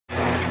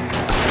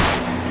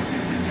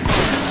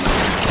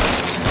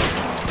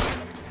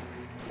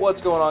What's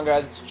going on,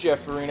 guys? It's Jeff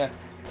Farina.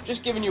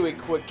 Just giving you a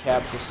quick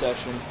capture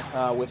session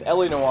with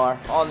Noire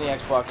on the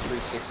Xbox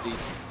 360.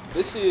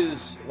 This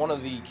is one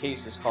of the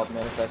cases called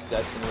Manifest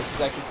Destiny. This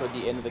is actually toward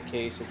the end of the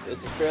case. It's a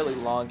fairly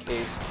long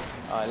case,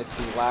 and it's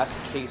the last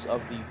case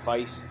of the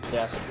Vice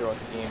desk throughout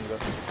the game. You go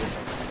through the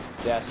different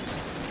desks.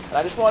 And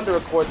I just wanted to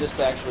record this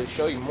to actually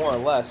show you more or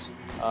less.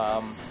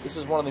 This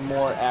is one of the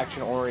more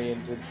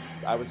action-oriented,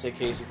 I would say,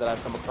 cases that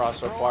I've come across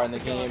so far in the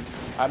game.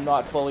 I'm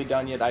not fully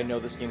done yet. I know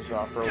this game's been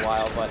on for a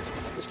while, but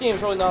this game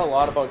is really not a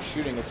lot about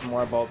shooting. It's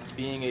more about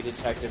being a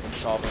detective and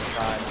solving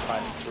crime,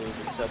 finding clues,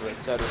 etc.,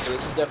 etc. So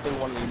this is definitely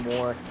one of the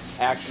more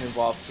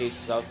action-involved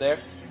cases out there.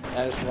 And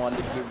I just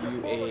wanted to give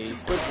you a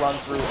quick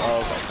run-through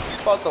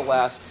of about the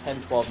last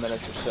 10-12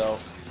 minutes or so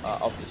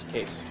of this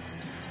case.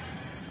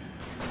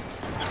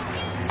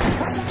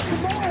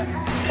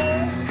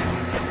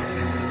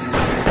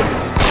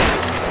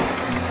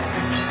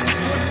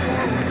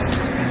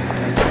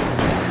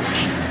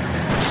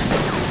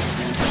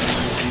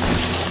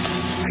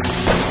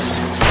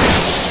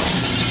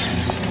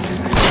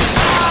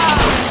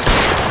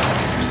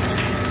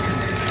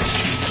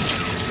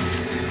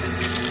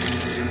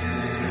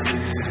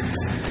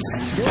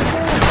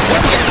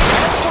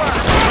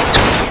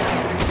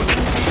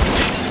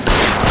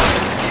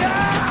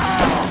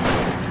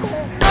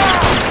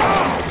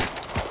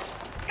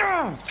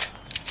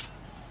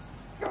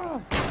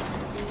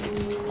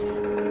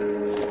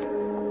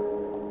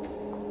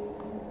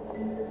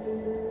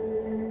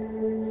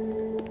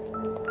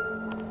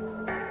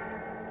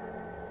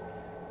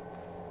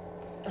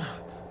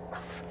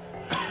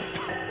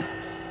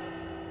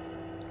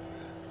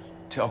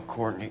 Tell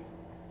Courtney.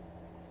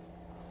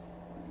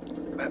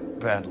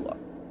 Bad luck.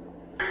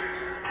 It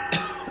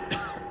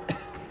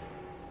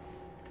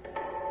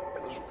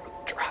was worth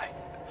a try.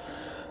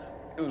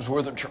 It was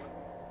worth a try.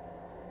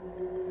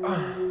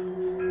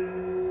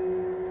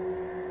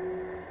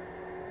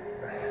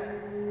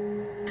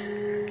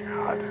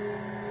 God.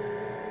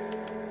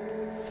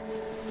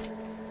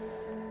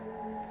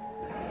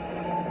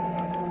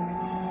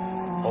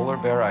 Polar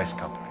Bear Ice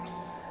Company.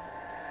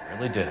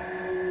 Really did it.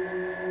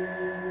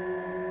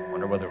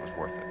 Wonder whether it was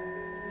worth it.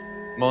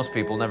 Most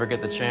people never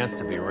get the chance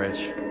to be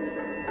rich.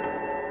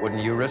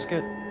 Wouldn't you risk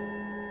it?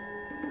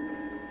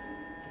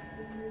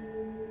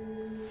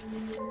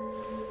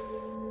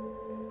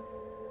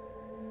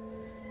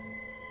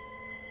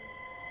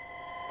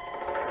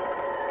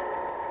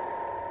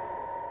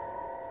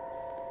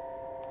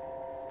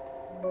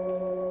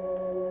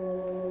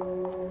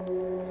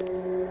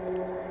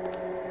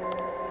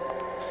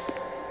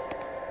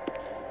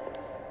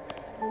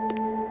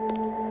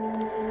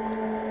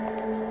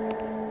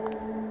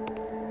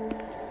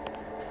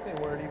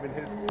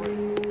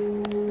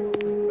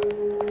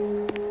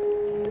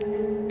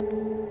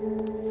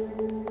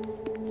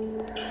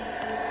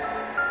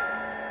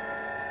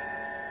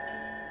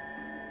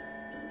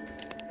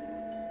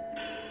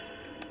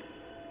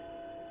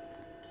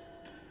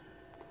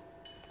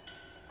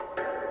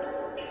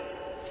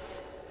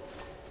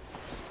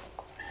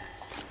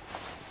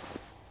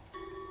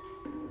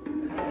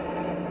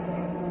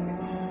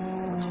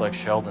 Looks like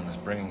Sheldon is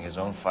bringing his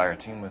own fire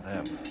team with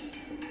him.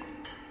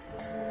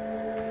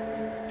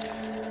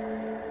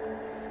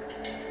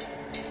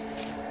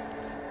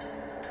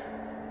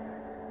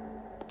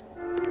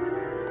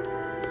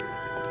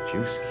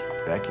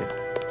 Juski, Beckett,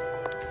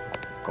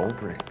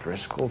 Goldrick,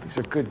 Driscoll, these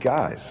are good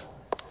guys.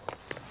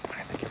 I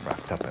had to get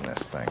wrapped up in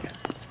this thing.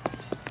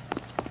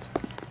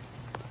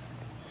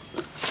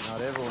 Not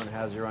everyone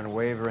has your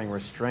unwavering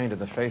restraint in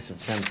the face of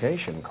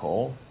temptation,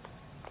 Cole.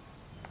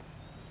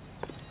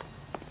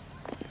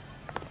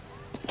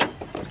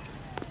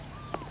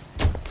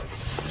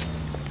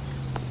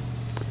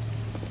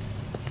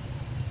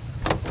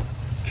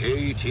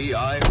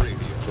 KTI Radio.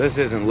 This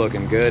isn't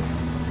looking good.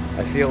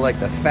 I feel like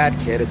the fat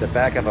kid at the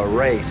back of a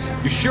race.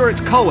 You sure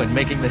it's Cohen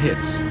making the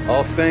hits?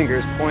 All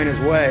fingers point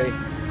his way.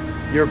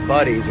 Your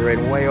buddies are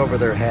in way over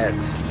their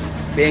heads.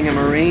 Being a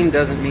Marine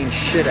doesn't mean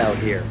shit out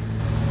here.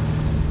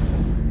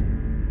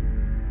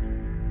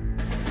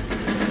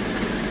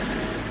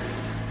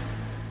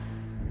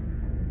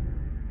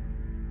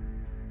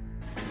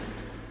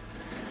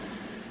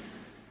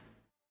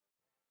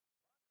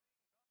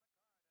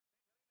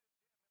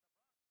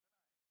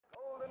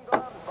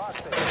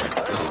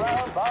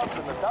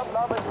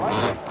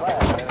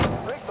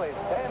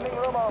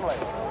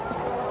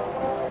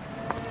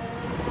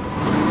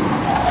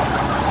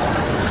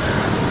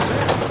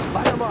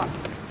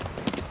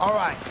 All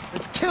right,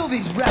 let's kill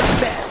these rat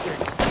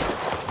bastards.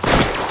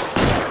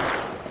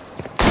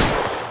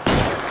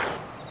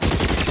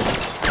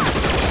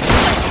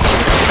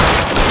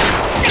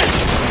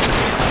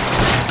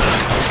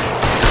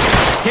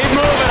 Keep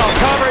moving, I'll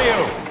cover you!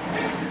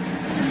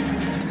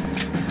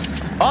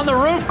 On the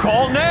roof,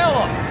 Cole,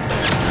 nail him!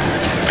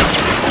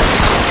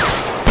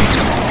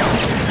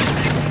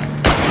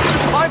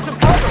 Find some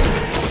cover!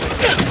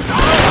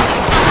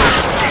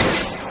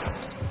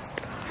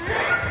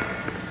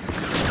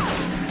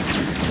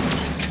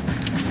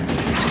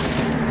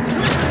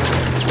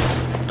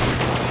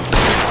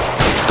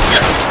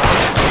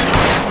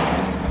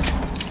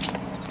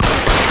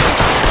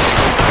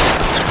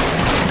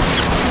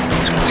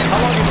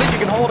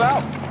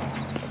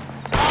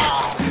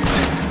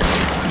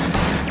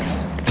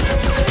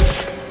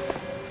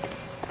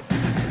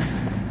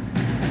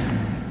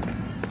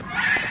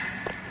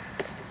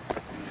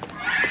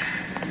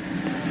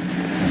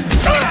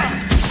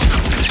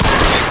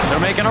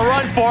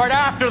 for it!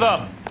 After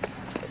them!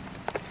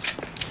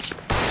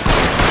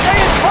 Stay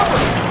in cover!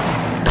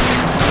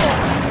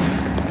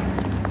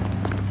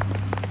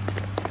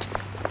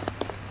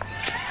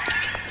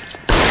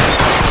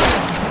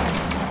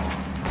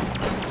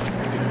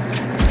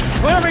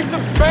 Clearing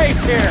some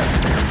space here!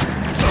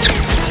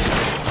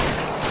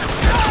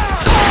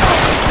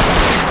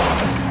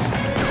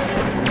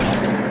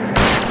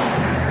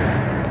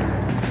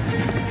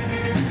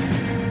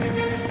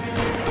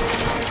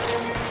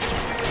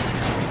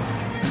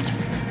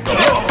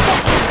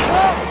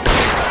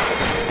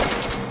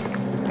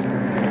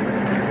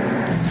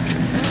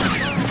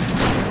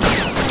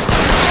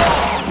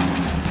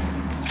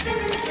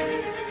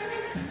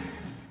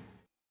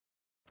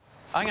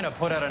 I'm gonna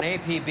put out an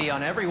APB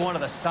on every one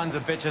of the sons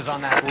of bitches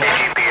on that list.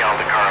 APL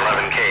to car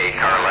 11K.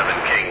 Car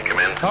 11 King, come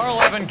in. Car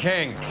 11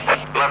 King.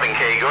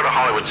 11K, go to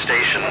Hollywood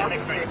Station.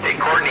 Hey,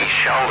 Courtney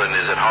Sheldon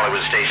is at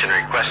Hollywood Station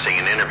requesting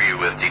an interview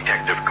with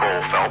Detective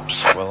Cole Phelps.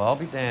 Well, I'll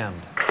be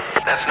damned.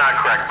 That's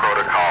not correct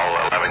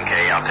protocol,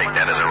 11K. I'll take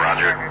that as a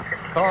roger.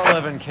 Car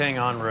 11 King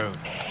en route.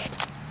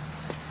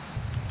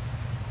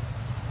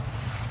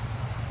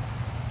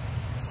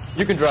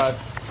 You can drive.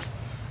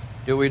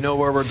 Do we know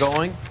where we're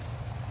going?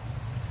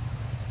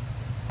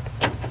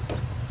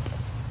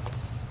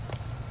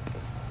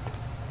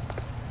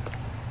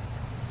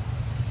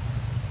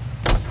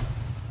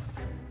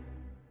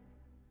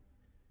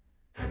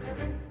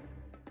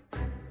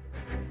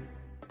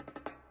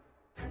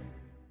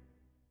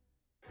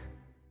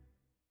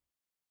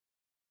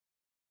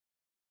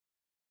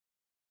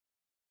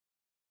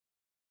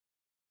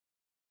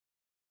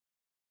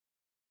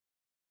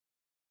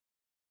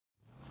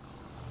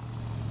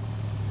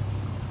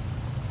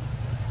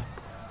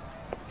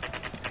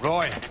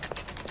 Roy,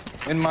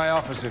 in my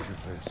office, if you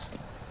please.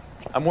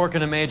 I'm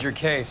working a major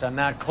case. I'm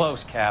not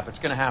close, Cap. It's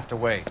gonna have to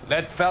wait.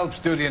 Let Phelps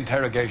do the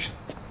interrogation.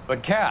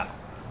 But, Cap...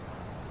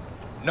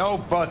 No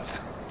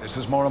buts. This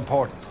is more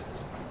important.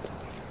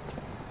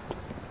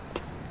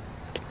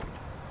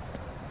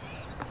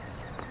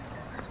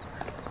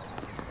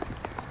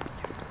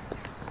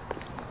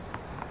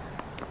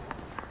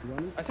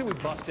 I say we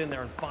bust in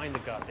there and find the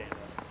goddamn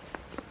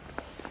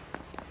guy.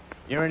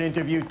 You're in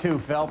interview too,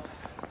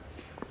 Phelps.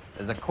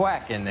 There's a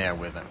quack in there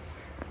with him.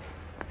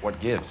 What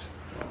gives?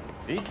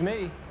 Beats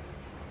me.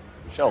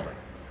 Sheldon,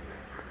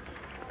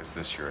 is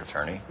this your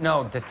attorney?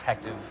 No,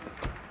 detective.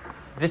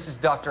 This is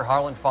Dr.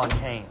 Harlan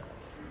Fontaine.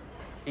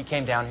 He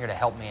came down here to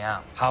help me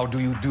out. How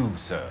do you do,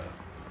 sir?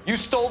 You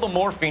stole the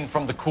morphine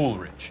from the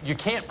Coolidge. You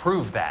can't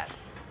prove that.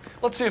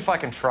 Let's see if I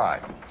can try.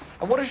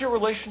 And what is your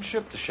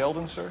relationship to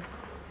Sheldon, sir?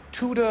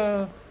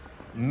 Tutor,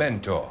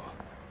 mentor.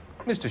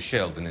 Mr.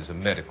 Sheldon is a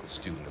medical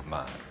student of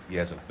mine. He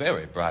has a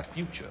very bright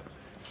future.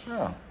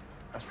 Oh,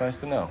 that's nice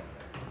to know.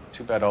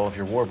 Too bad all of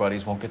your war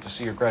buddies won't get to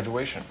see your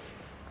graduation.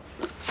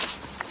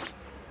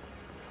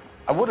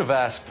 I would have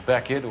asked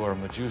Beckett or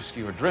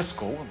Majewski or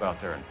Driscoll about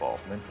their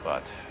involvement,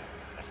 but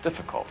that's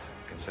difficult,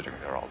 considering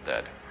they're all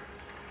dead.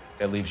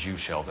 That leaves you,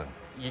 Sheldon.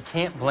 You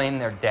can't blame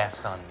their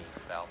deaths on me,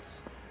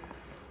 Phelps.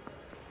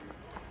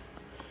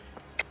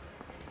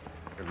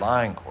 You're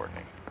lying,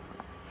 Courtney.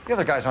 The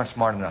other guys aren't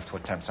smart enough to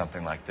attempt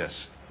something like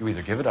this. You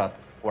either give it up,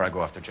 or I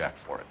go after Jack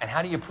for it. And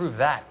how do you prove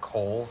that,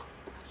 Cole?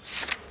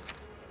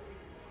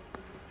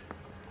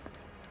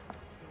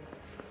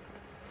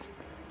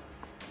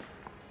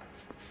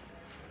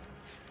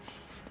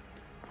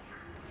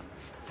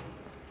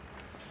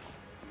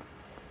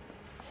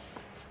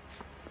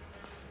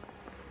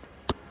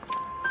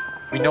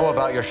 We know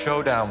about your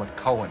showdown with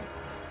Cohen.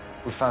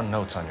 We found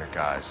notes on your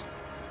guys.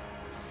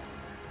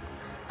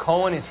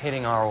 Cohen is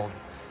hitting our old...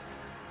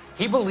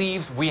 He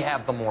believes we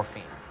have the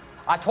morphine.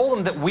 I told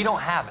him that we don't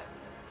have it.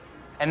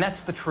 And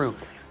that's the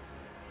truth.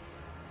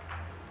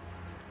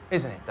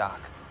 Isn't it,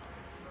 Doc?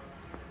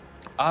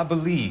 I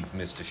believe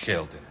Mr.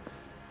 Sheldon.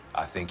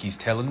 I think he's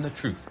telling the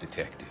truth,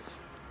 Detective.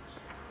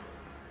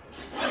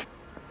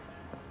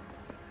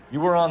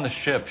 You were on the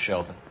ship,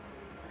 Sheldon.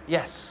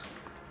 Yes,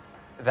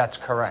 that's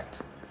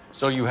correct.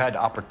 So you had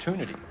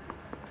opportunity.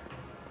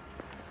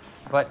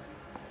 But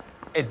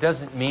it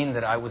doesn't mean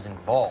that I was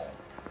involved.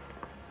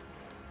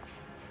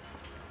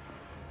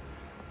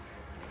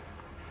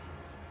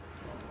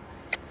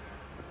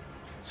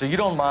 So you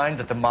don't mind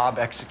that the mob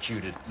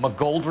executed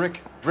McGoldrick,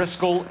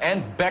 Driscoll,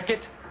 and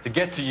Beckett to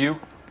get to you?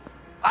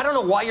 I don't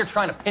know why you're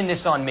trying to pin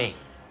this on me.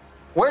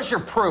 Where's your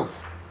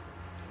proof?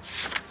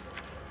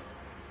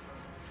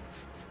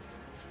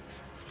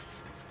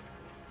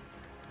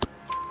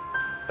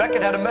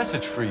 Beckett had a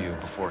message for you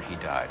before he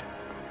died.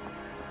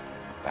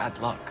 Bad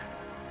luck.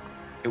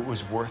 It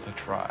was worth a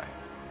try.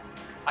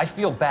 I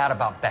feel bad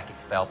about Beckett,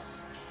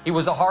 Phelps. He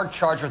was a hard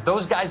charger.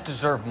 Those guys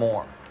deserve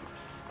more.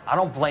 I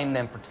don't blame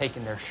them for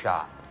taking their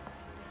shot.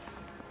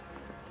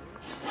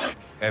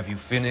 Have you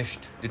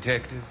finished,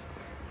 Detective?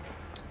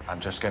 I'm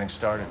just getting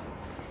started.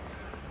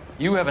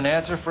 You have an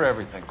answer for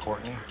everything,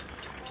 Courtney.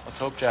 Let's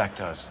hope Jack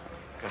does,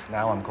 because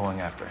now I'm going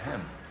after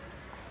him.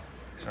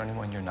 Is there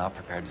anyone you're not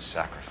prepared to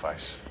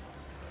sacrifice?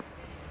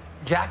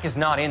 Jack is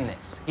not in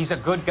this. He's a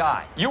good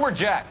guy. You were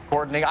Jack,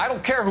 Courtney. I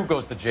don't care who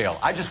goes to jail.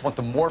 I just want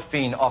the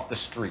morphine off the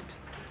street.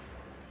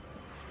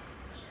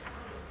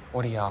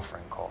 What are you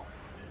offering, Cole?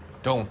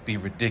 Don't be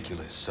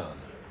ridiculous, son.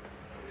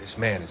 This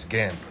man is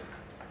gambling.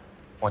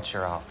 What's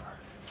your offer?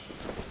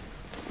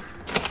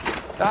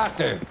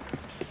 Doctor,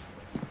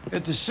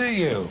 good to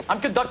see you. I'm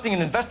conducting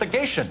an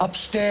investigation.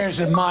 Upstairs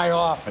in my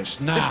office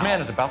now. This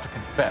man is about to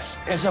confess.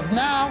 As of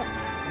now,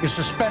 you're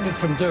suspended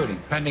from duty,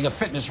 pending a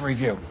fitness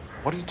review.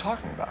 What are you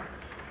talking about?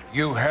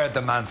 You heard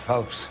the man,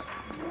 Phelps.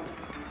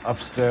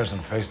 Upstairs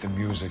and face the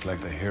music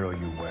like the hero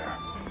you were.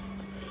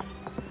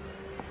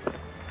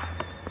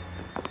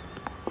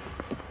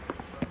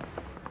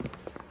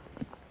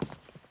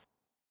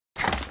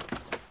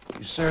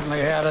 You certainly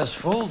had us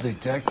fooled,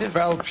 Detective.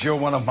 Phelps, you're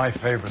one of my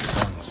favorite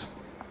sons.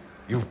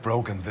 You've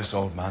broken this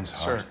old man's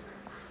heart. Sir,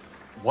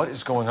 what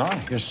is going on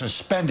here? You're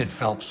suspended,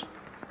 Phelps.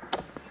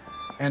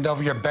 Hand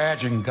over your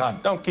badge and gun.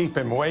 Don't keep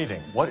him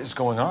waiting. What is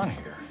going on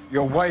here?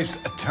 Your wife's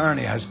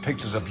attorney has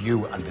pictures of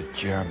you and the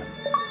German.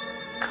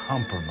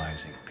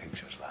 Compromising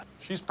pictures, lad.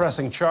 She's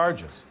pressing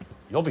charges.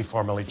 You'll be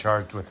formally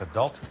charged with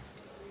adultery.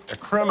 A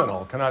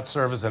criminal cannot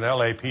serve as an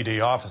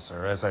LAPD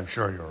officer, as I'm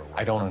sure you're aware.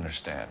 I don't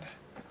understand.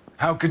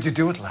 How could you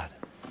do it, lad?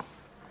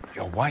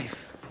 Your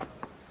wife,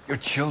 your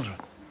children,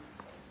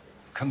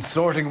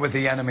 consorting with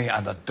the enemy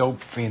and a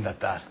dope fiend at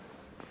that.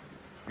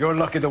 You're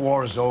lucky the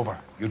war is over.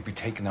 You'd be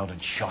taken out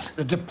and shot.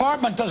 The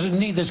department doesn't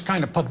need this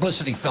kind of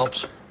publicity,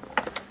 Phelps.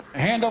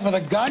 Hand over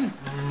the gun,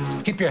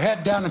 keep your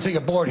head down until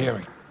your board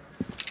hearing.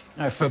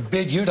 I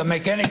forbid you to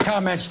make any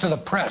comments to the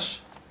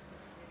press.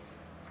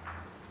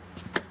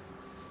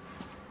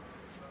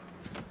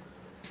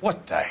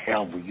 What the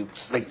hell were you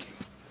thinking?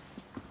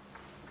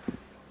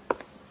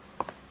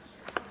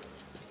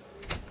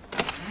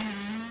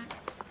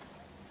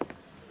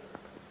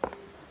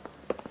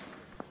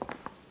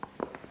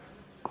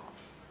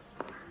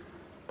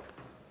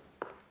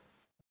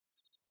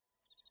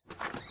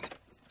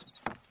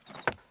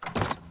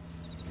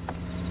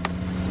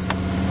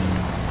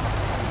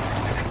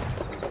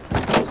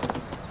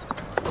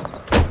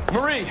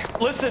 Marie,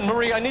 listen,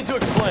 Marie, I need to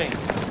explain.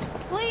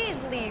 Please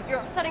leave. You're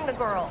upsetting the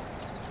girls.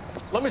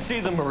 Let me see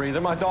them, Marie.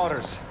 They're my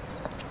daughters.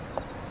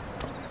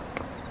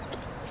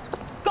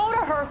 Go to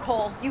her,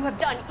 Cole. You have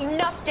done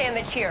enough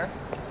damage here.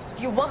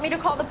 Do you want me to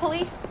call the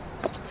police?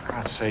 For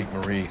God's sake,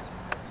 Marie,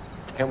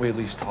 can't we at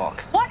least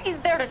talk? What is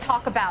there to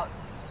talk about?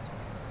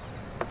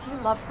 Do you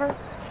love her?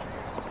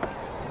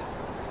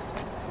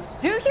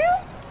 Do you?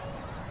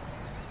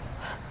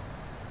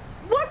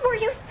 What were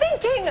you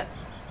thinking?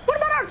 What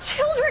about our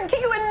children?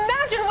 Can you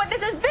imagine what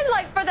this has been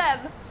like for them?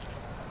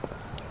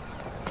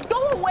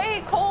 Go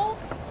away, Cole.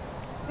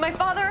 My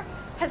father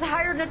has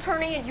hired an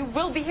attorney and you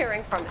will be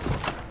hearing from him.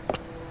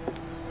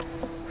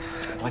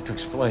 I'd like to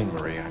explain,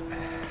 Marie.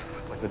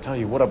 I'd like to tell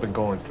you what I've been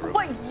going through.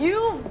 What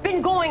you've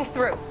been going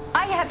through.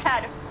 I have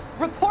had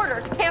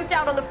reporters camped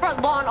out on the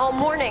front lawn all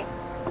morning.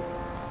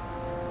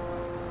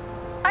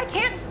 I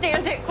can't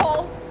stand it,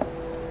 Cole.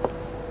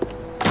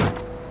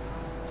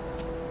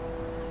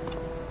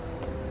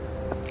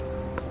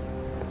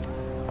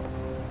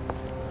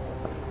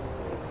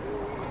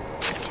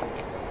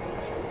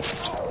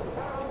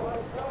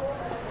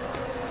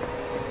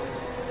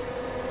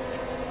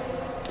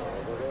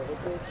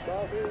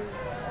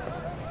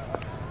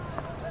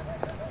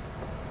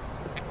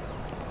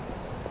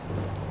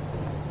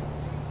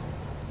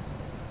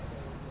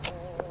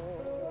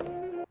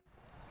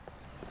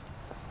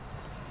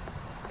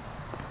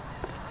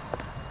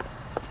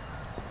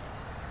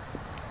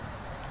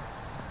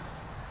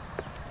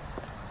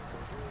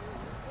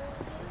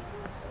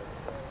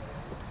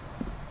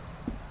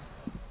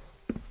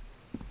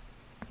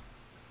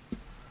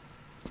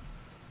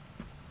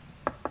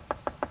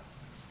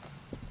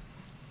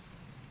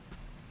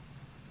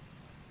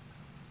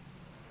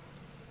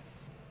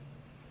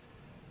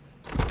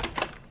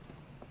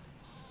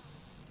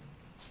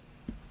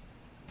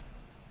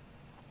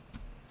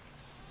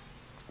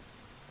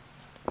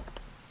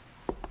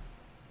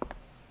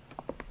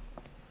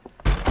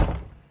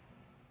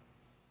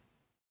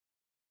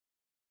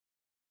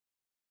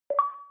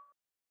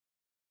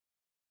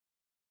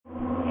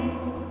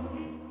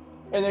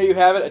 And there you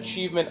have it,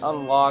 achievement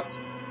unlocked.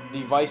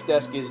 The Vice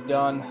Desk is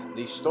done.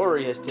 The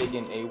story has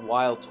taken a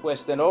wild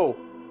twist, and oh,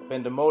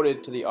 been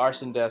demoted to the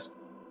Arson Desk,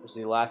 which is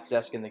the last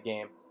desk in the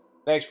game.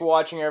 Thanks for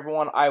watching,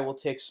 everyone. I will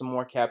take some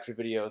more capture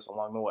videos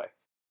along the way.